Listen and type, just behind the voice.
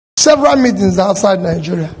several meetings outside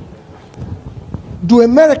Nigeria. Do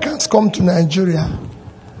Americans come to Nigeria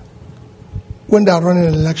when they are running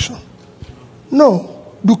an election?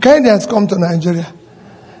 No. Do Kenyans come to Nigeria?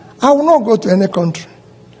 I will not go to any country.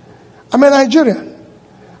 I'm a Nigerian,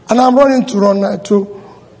 and I'm running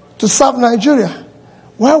to serve Nigeria.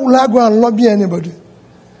 Why will I go and lobby anybody?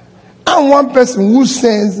 I'm one person who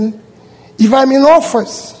says, if I'm in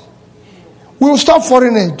office, we will stop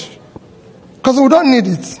foreign aid, because we don't need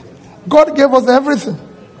it. God gave us everything.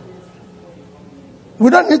 We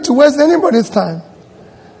don't need to waste anybody's time.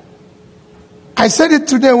 I said it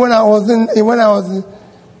today when I was in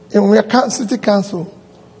City Council.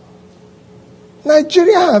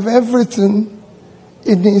 Nigeria have everything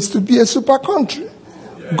it needs to be a super country.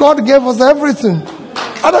 God gave us everything.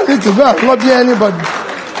 I don't need to go and lobby anybody.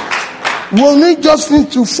 We just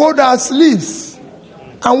need to fold our sleeves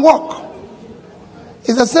and work.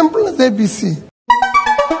 It's as simple as ABC.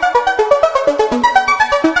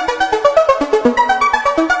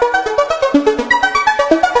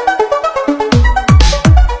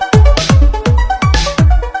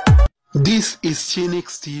 This is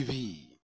Chinix TV.